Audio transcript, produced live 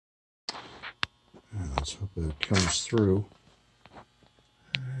Let's hope it comes through.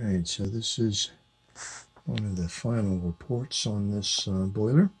 Alright, so this is one of the final reports on this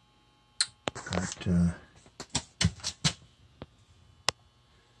boiler. Got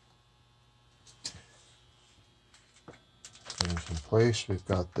things in place. We've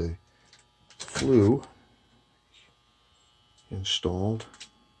got the Flue installed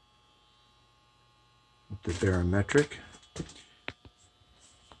with the barometric.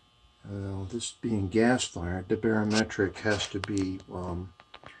 This being gas fired, the barometric has to be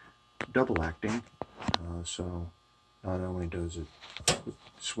double acting, so not only does it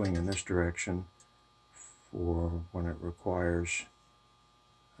swing in this direction for when it requires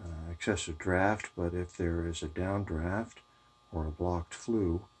excessive draft, but if there is a downdraft or a blocked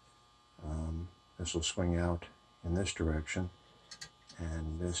flue, this will swing out in this direction,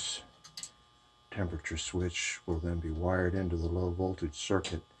 and this temperature switch will then be wired into the low voltage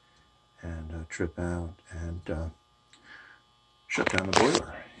circuit and trip out and shut down the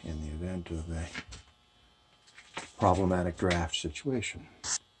boiler in the event of a problematic draft situation.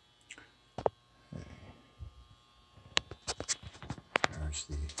 There's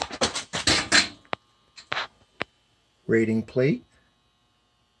the rating plate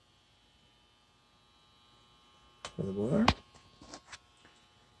for the boiler.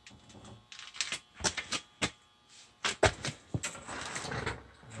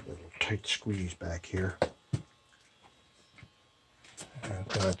 Tight squeeze back here. I've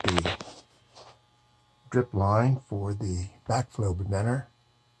got the drip line for the backflow preventer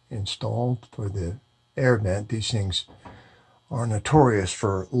installed for the air vent. These things are notorious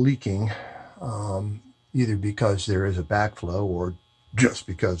for leaking, either because there is a backflow or just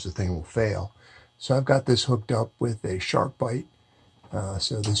because the thing will fail. So I've got this hooked up with a shark bite,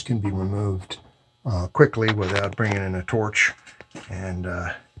 so this can be removed quickly without bringing in a torch, and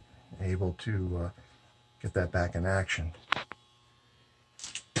able to get that back in action.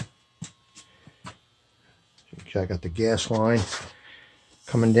 I got the gas line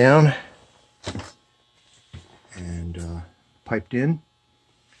coming down and piped in,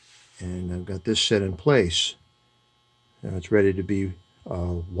 and I've got this set in place. Now it's ready to be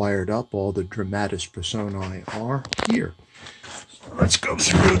wired up. All the Dramatis Personae are here. So let's go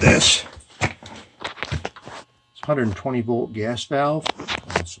through this. It's 120 volt gas valve.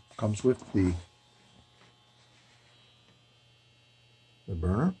 This comes with the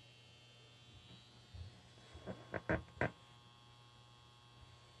burner.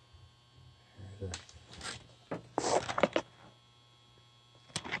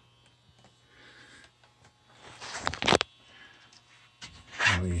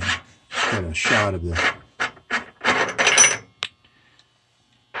 We got a shot of the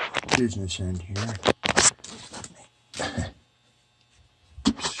business end here.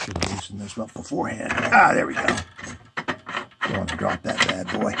 Should have loosened this up beforehand. Ah, there we go. Don't want to drop that bad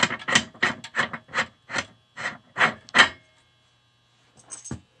boy.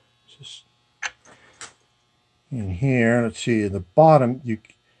 Just in here, let's see, at the bottom, you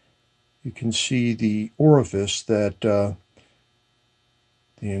can see the orifice that the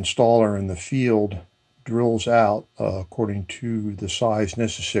installer in the field drills out according to the size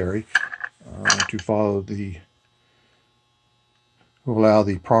necessary to follow the allow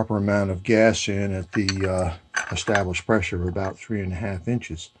the proper amount of gas in at the established pressure of about 3.5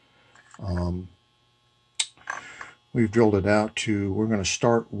 inches. We've drilled it out to, we're going to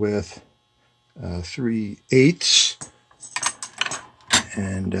start with 3/8,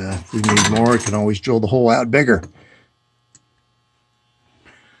 and if we need more, we can always drill the hole out bigger.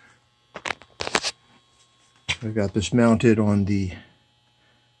 I've got this mounted on the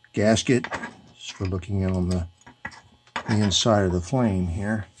gasket, just for looking in on the inside of the flame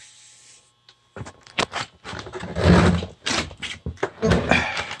here.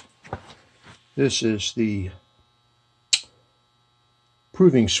 This is the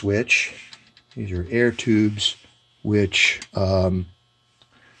proving switch. These are air tubes which go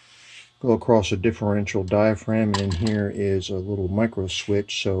across a differential diaphragm, and in here is a little micro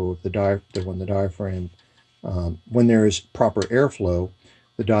switch, so when there is proper airflow,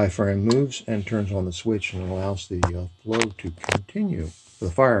 the diaphragm moves and turns on the switch and allows the flow to continue, the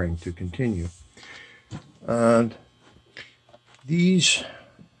firing to continue. These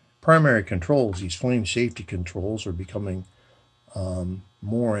primary controls, these flame safety controls, are becoming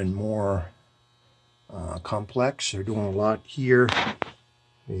more and more complex. They're doing a lot here.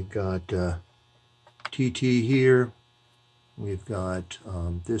 We've got TT here. We've got,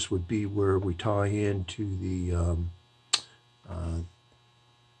 this would be where we tie into the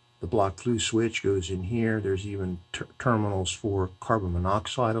block flue switch goes in here. There's even terminals for carbon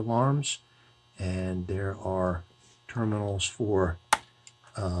monoxide alarms and there are terminals for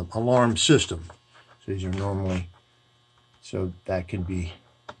alarm system. So these are normally, so that can be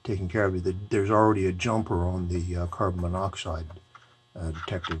taken care of. There's already a jumper on the carbon monoxide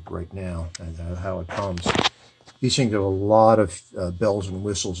detector right now, and how it comes. These things have a lot of bells and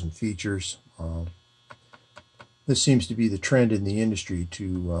whistles and features. This seems to be the trend in the industry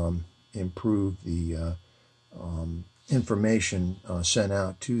to improve the information sent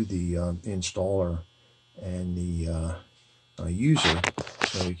out to the installer and the user,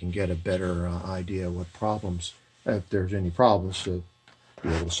 so you can get a better idea of what problems, if there's any problems, to be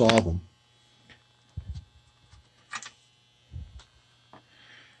able to solve them.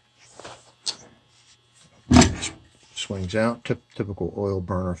 Swings out, typical oil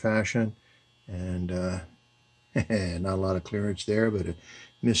burner fashion, and not a lot of clearance there, but it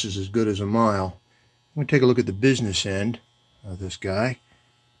misses as good as a mile. I'm going to take a look at the business end of this guy.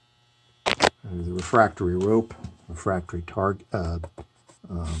 The refractory rope, refractory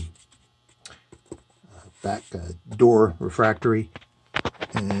back door refractory,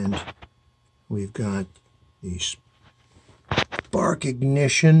 and we've got the spark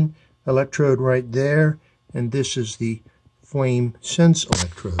ignition electrode right there, and this is the flame sense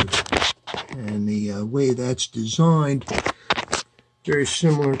electrode. And the way that's designed, very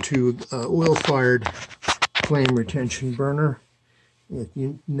similar to oil-fired flame retention burner. If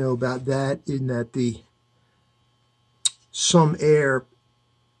you know about that, in that some air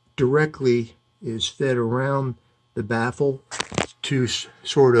directly is fed around the baffle to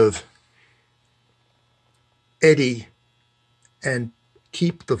sort of eddy and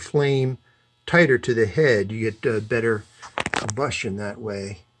keep the flame tighter to the head. You get better combustion that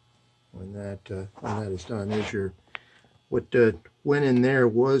way when that is done. There's your, what went in there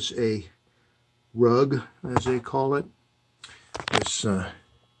was a rug, as they call it. This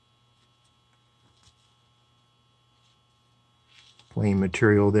flame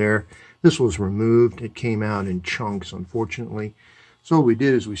material there. This was removed. It came out in chunks, unfortunately. So what we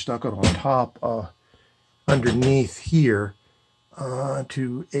did is we stuck it on top underneath here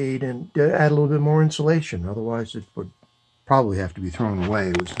to aid and add a little bit more insulation. Otherwise it would probably have to be thrown away.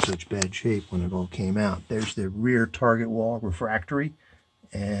 It was in such bad shape when it all came out. There's the rear target wall refractory,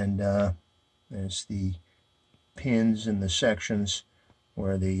 and there's the pins and the sections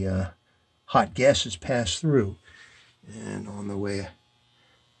where the hot gases pass through. And on the way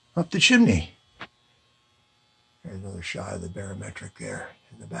up the chimney, there's another shot of the barometric there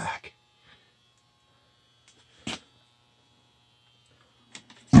in the back.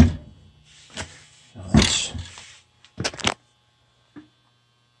 So that's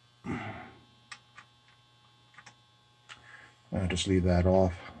I'll just leave that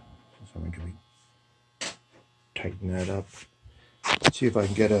off so we can tighten that up. Let's see if I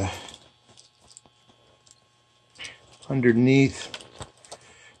can get a underneath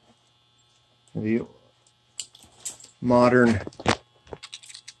the modern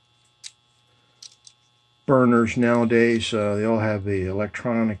burners nowadays. They all have the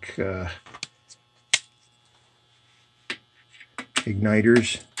electronic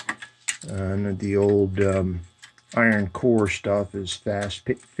igniters, and the old iron core stuff is fast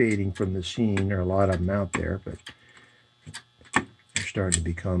fading from the scene. There are a lot of them out there, but they're starting to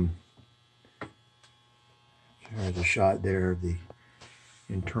become. There's a shot there of the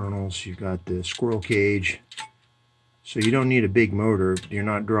internals. You've got the squirrel cage. So you don't need a big motor. You're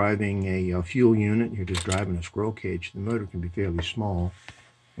not driving a fuel unit. You're just driving a squirrel cage. The motor can be fairly small.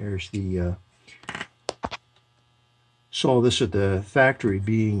 There's the... saw this at the factory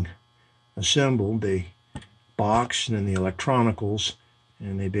being assembled. They box and then the electronicals,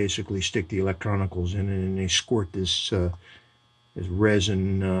 and they basically stick the electronicals in it, and they squirt this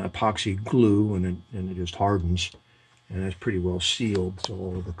resin epoxy glue, and it just hardens, and it's pretty well sealed. So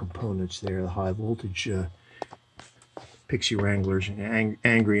all of the components there, the high voltage Pixie Wranglers,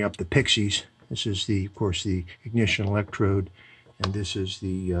 angry up the pixies. This is the, of course, the ignition electrode, and this is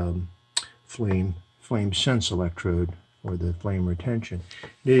the flame sense electrode for the flame retention.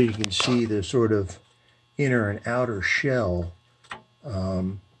 There you can see the sort of inner and outer shell.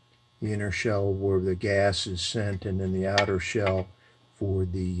 The inner shell where the gas is sent, and then the outer shell for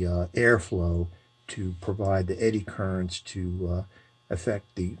the airflow to provide the eddy currents to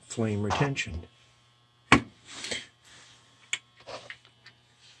affect the flame retention.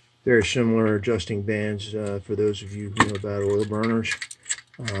 Very similar adjusting bands for those of you who know about oil burners.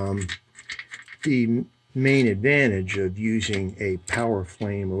 The main advantage of using a power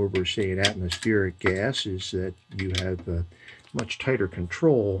flame over, say, an atmospheric gas is that you have much tighter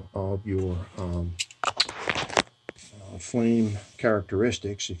control of your flame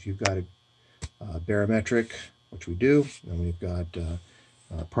characteristics. If you've got barometric, which we do, and we've got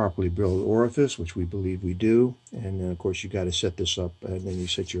properly built orifice, which we believe we do, and then of course you got to set this up, and then you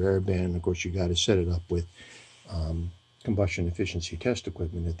set your air band, and of course you got to set it up with combustion efficiency test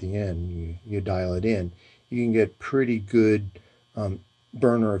equipment at the end. You dial it in. You can get pretty good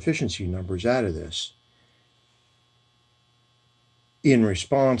burner efficiency numbers out of this. In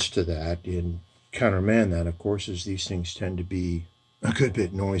response to that, in countermand that, of course, is these things tend to be a good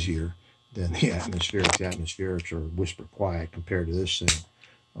bit noisier than the atmospherics. The atmospherics are whisper quiet compared to this thing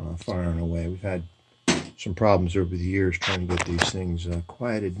firing away. We've had some problems over the years trying to get these things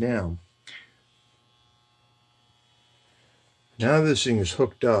quieted down. Now this thing is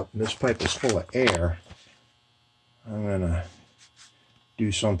hooked up and this pipe is full of air. I'm going to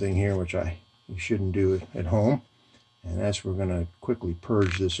do something here which you shouldn't do at home, and that's we're going to quickly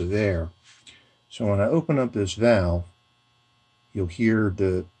purge this of air. So when I open up this valve, you'll hear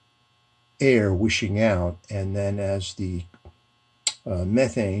the air wishing out, and then as the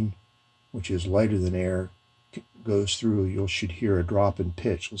methane, which is lighter than air, goes through, you should hear a drop in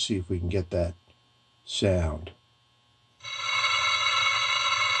pitch. Let's see if we can get that sound.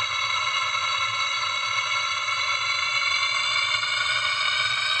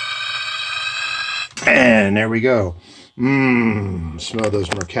 And there we go. Smell those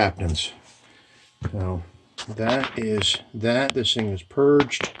mercaptans. So that is that. This thing is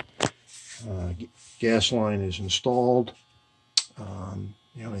purged. Gas line is installed.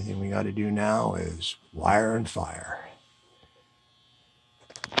 The only thing we got to do now is wire and fire.